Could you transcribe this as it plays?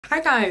Hi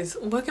guys,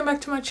 welcome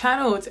back to my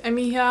channel. It's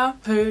Emmy here.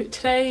 So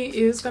today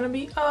is going to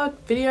be a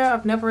video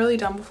I've never really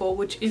done before,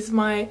 which is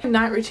my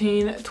night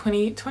routine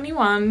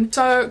 2021.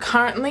 So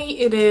currently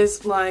it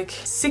is like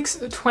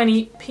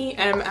 6:20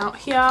 p.m. out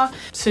here.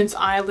 Since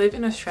I live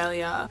in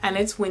Australia and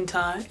it's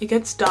winter, it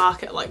gets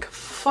dark at like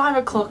 5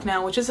 o'clock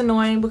now, which is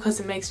annoying because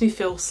it makes me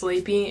feel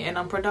sleepy and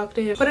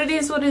unproductive. But it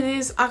is what it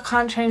is. I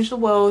can't change the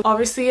world.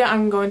 Obviously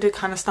I'm going to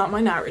kind of start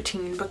my night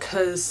routine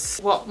because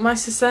what my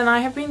sister and I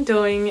have been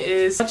doing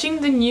is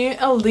watching the new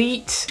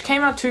Elite. It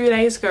came out 2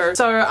 days ago,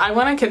 so I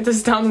want to get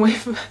this done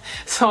with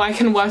so I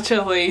can watch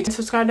Elite.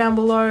 Subscribe down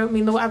below, it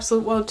means the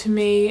absolute world to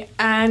me.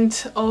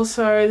 And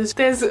also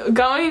there's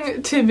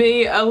going to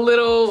be a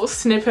little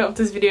snippet of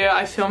this video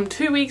I filmed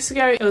 2 weeks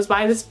ago. It was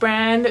by this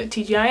brand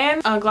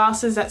TIJN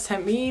glasses that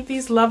sent me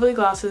these lovely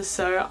glasses,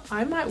 so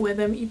I might wear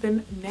them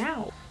even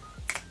now.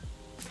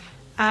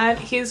 And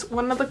here's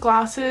one of the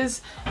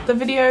glasses. The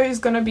video is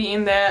going to be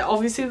in there.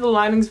 Obviously the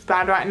lighting's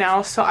bad right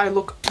now, so I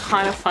look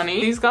kind of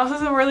funny. These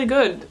glasses are really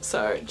good,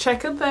 so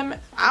check them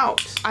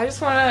out. I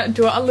just want to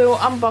do a little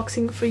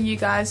unboxing for you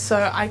guys.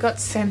 So I got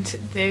sent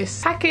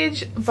this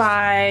package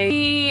by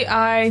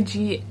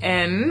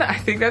TIJN. I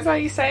think that's how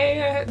you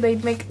say it. They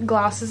make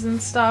glasses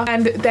and stuff,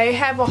 and they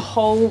have a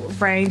whole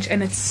range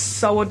and it's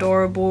so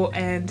adorable,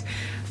 and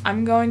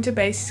I'm going to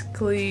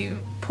basically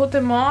put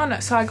them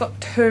on. So I got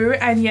 2,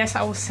 and yes,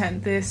 I was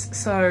sent this,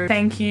 so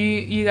thank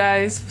you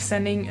guys for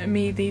sending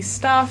me these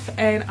stuff,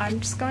 and I'm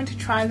just going to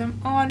try them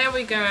on. There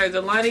we go,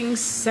 the lighting's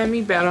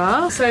semi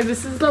better. So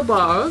this is the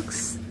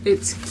box.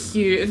 It's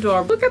cute,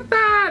 adorable. Look at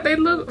that, they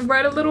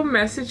wrote a little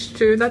message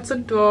too. That's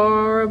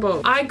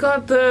adorable. I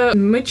got the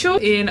Mitchell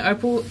in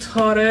Opal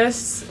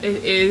Tortoise.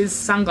 It is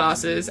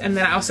sunglasses, and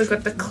then I also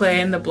got the Claire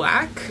in the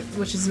black,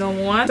 which is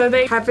normal one. So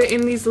they have it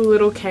in these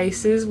little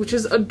cases, which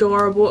is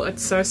adorable.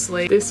 It's so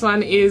sleek. This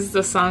one is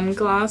the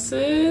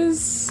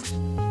sunglasses.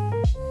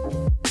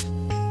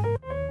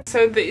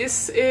 So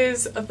this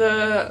is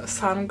the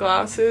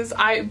sunglasses.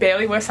 I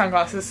barely wear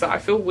sunglasses, so I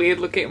feel weird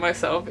looking at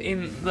myself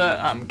in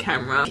the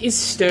camera. It's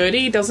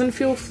sturdy, doesn't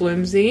feel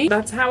flimsy.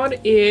 That's how it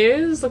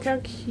is. Look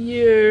how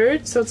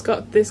cute. So it's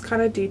got this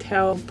kind of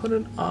detail. Put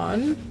it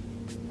on.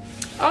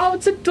 Oh,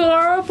 it's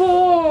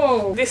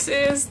adorable. This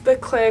is the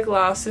Claire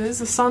glasses.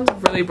 The sun's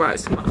really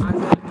bright, so my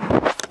eyes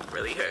are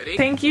really hurting.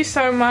 Thank you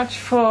so much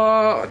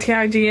for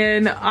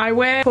TIJN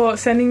Eyewear for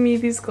sending me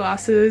these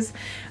glasses.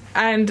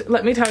 And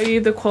let me tell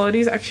you, the quality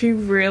is actually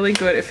really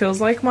good. It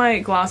feels like my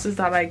glasses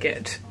that I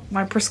get,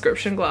 my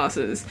prescription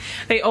glasses.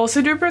 They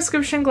also do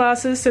prescription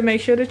glasses, so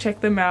make sure to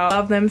check them out.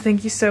 Love them.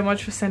 Thank you so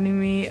much for sending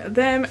me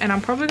them, and I'm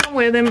probably gonna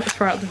wear them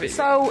throughout the video.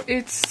 So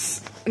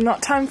it's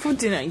not time for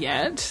dinner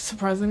yet.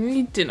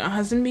 Surprisingly, dinner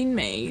hasn't been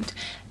made.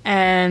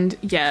 And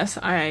yes,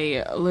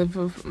 I live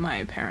with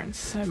my parents,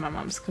 so my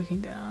mom's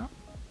cooking dinner.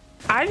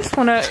 I just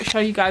want to show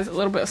you guys a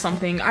little bit of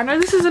something. I know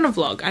this isn't a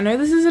vlog. I know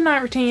this is a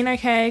night routine,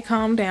 okay?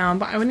 Calm down.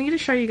 But I need to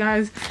show you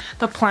guys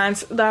the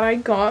plants that I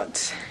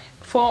got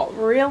for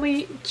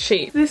really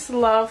cheap. This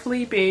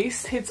lovely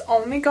beast, it's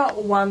only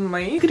got 1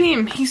 leaf. Look at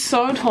him, he's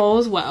so tall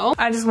as well.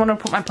 I just want to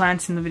put my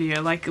plants in the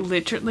video, like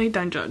literally,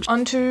 don't judge.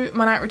 Onto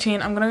my night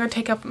routine. I'm gonna go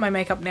take up my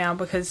makeup now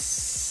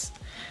because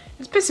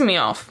it's pissing me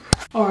off.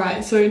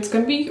 Alright, so it's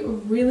gonna be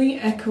really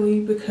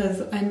echoey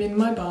because I'm in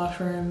my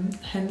bathroom,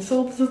 hence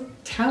all the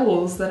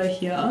towels that are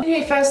here.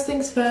 Okay, first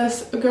things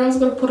first, a girl's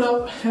gotta put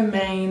up her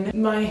mane.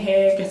 My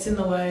hair gets in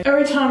the way.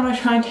 Every time I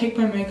try and take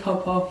my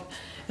makeup off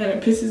and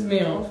it pisses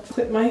me off.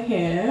 Clip my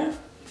hair.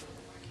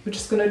 We're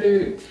just gonna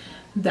do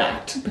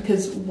that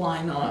because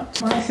why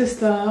not? My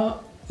sister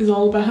is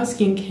all about her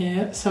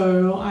skincare,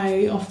 so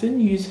I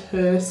often use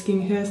her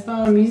skincare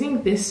stuff. I'm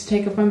using this to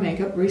take off my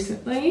makeup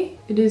recently.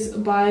 It is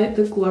by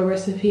the Glow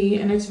Recipe,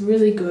 and it's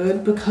really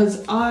good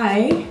because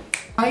I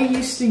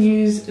used to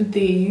use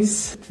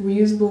these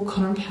reusable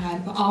cotton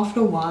pad, but after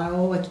a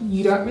while, like,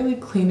 you don't really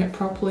clean it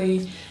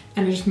properly,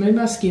 and it just made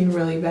my skin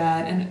really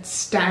bad, and it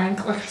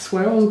stank. Like, I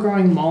swear I was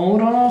growing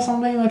mold on it or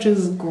something, which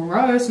is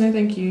gross. No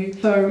thank you.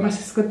 So my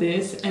sister got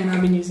this, and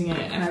I've been using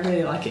it, and I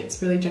really like it.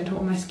 It's really gentle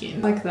on my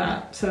skin, like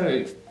that.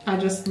 So I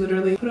just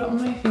literally put it on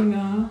my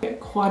finger. Get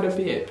quite a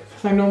bit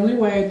because I normally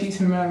wear a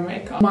decent amount of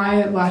makeup.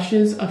 My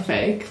lashes are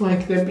fake.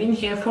 Like, they've been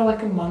here for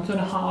like a month and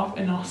a half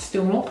and are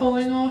still not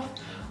pulling off.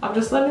 I'm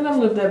just letting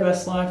them live their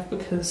best life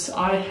because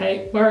I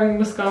hate wearing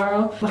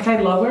mascara. Like, I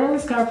love wearing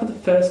mascara for the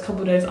first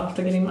couple of days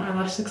after getting my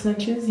eyelash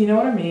extensions. You know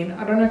what I mean?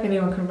 I don't know if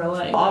anyone can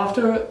relate.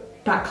 After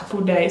that couple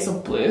of days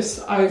of bliss,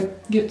 I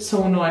get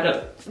so annoyed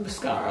at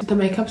mascara. The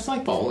makeup's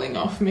like falling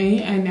off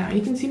me, and now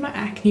you can see my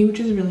acne, which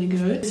is really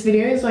good. This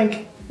video is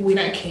like, we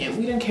don't care.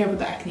 We don't care about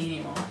the acne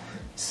anymore.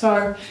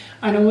 So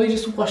I normally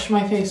just wash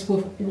my face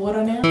with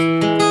water now.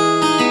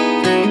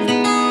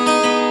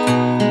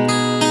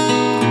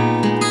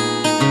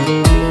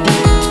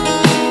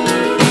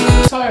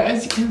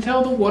 As you can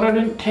tell, the water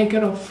didn't take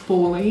it off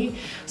fully,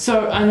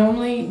 so I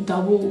normally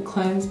double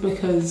cleanse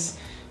because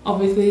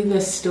obviously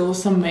there's still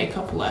some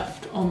makeup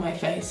left on my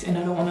face and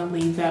I don't want to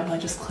leave that by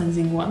just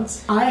cleansing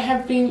once. I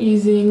have been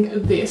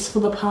using this for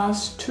the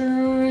past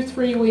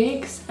 2-3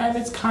 weeks and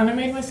it's kind of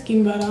made my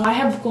skin better. I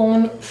have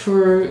gone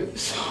through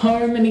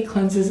so many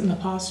cleansers in the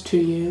past 2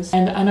 years,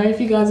 and I know if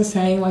you guys are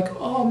saying like,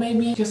 oh,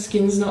 maybe your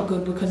skin's not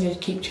good because you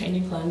keep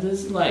changing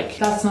cleansers, like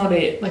that's not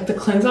it. Like the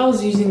cleanser I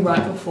was using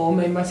right before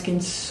made my skin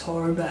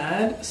so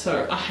bad,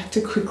 so I had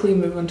to quickly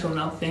move on to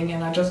another thing,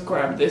 and I just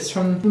grabbed this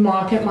from the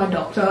market. My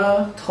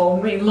doctor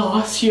told me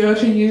last year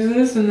to use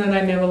this and then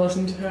I never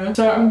listened to her,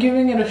 so I'm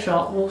giving it a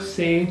shot. We'll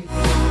see.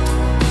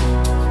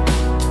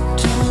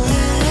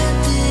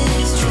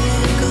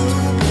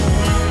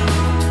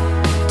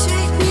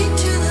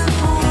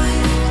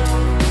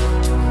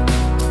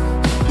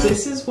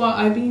 This is what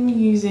I've been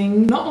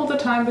using, not all the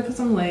time because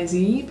I'm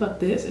lazy, but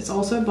this, it's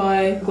also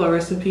by Glow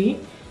Recipe.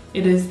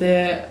 It is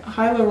their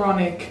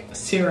hyaluronic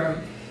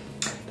serum.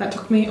 That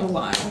took me a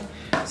while.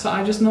 So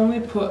I just normally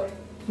put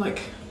like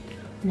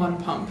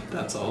 1 pump,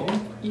 that's all.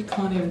 You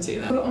can't even see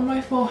that. Put it on my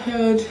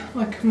forehead,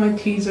 like my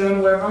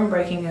T-zone, wherever I'm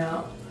breaking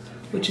out,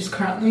 which is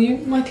currently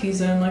my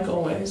T-zone like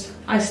always.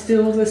 I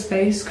steal this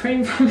face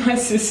cream from my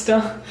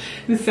sister.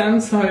 This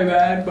sounds so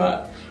bad,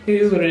 but it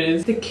is what it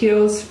is. The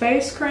Kiehl's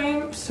face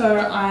cream,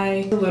 so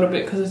a little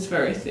bit because it's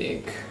very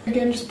thick.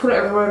 Again, just put it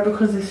everywhere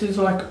because this is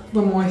like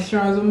the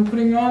moisturizer I'm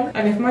putting on.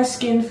 And if my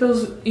skin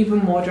feels even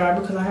more dry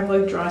because I have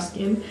like dry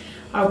skin,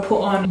 I'll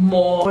put on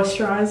more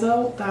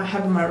moisturizer that I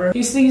have in my room. I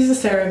used to use the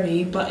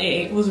CeraVe, but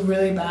it was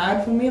really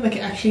bad for me. Like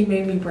it actually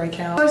made me break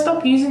out. So I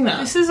stopped using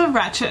that. This is a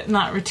ratchet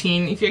night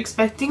routine. If you're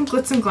expecting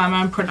glitz and glamour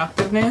and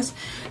productiveness,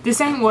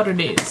 this ain't what it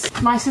is.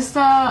 My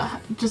sister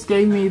just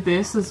gave me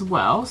this as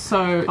well.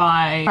 So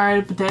by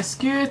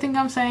Tomasiuk, I think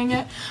I'm saying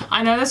it.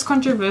 I know there's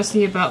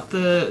controversy about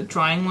the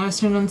drying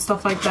lotion and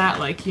stuff like that.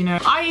 Like, you know,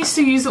 I used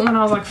to use it when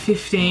I was like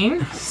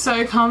 15. So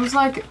it comes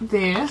like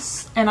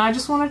this. And I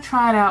just want to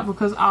try it out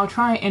because I'll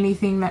try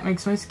anything that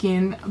makes my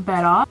skin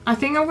better. I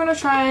think I'm gonna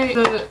try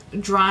the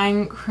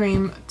drying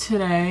cream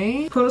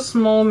today. Put a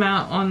small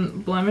amount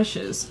on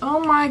blemishes. Oh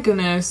my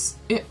goodness,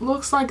 it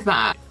looks like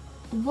that.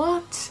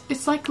 What?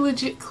 It's like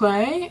legit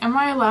clay. Am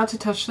I allowed to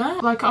touch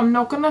that? Like, I'm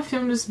not gonna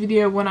film this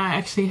video when I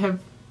actually have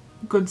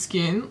good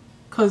skin,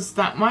 because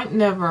that might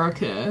never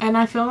occur. And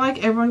I feel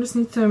like everyone just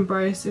needs to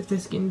embrace if their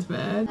skin's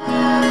bad.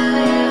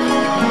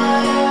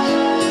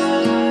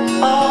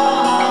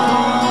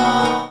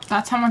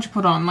 That's how much I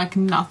put on, like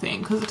nothing,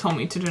 because it told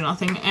me to do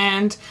nothing.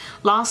 And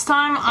last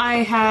time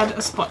I had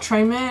a spot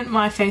treatment,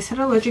 my face had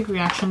an allergic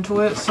reaction to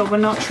it, so we're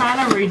not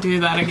trying to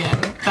redo that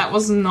again. That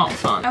was not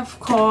fun. Of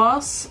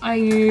course, I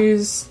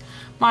use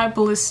my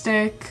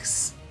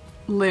Ballistics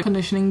lip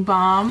conditioning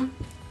balm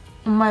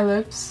on my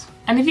lips.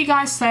 And if you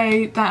guys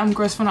say that I'm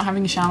gross for not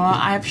having a shower,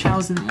 I have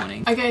showers in the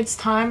morning. Okay, it's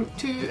time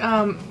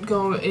to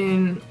go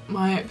in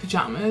my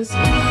pajamas.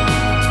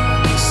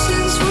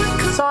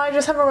 So I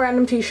just have a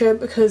random t-shirt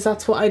because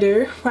that's what I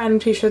do. Random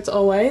t-shirts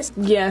always.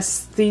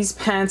 Yes, these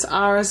pants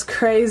are as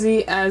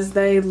crazy as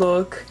they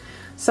look.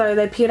 So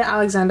they're Peter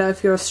Alexander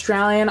if you're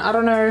Australian. I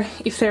don't know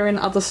if they're in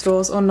other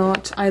stores or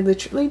not. I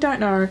literally don't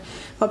know.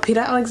 But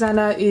Peter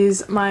Alexander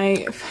is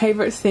my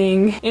favorite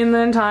thing in the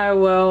entire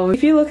world.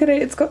 If you look at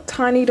it, it's got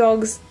tiny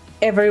dogs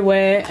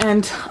everywhere,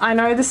 and I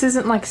know this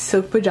isn't like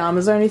silk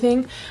pajamas or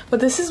anything, but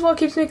this is what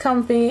keeps me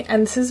comfy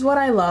and this is what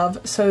I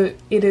love, so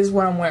it is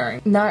what I'm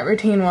wearing. Night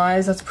routine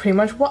wise, that's pretty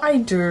much what I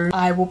do.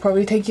 I will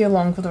probably take you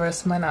along for the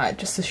rest of my night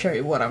just to show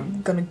you what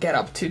I'm gonna get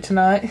up to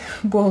tonight.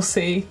 We'll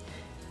see.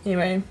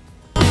 Anyway,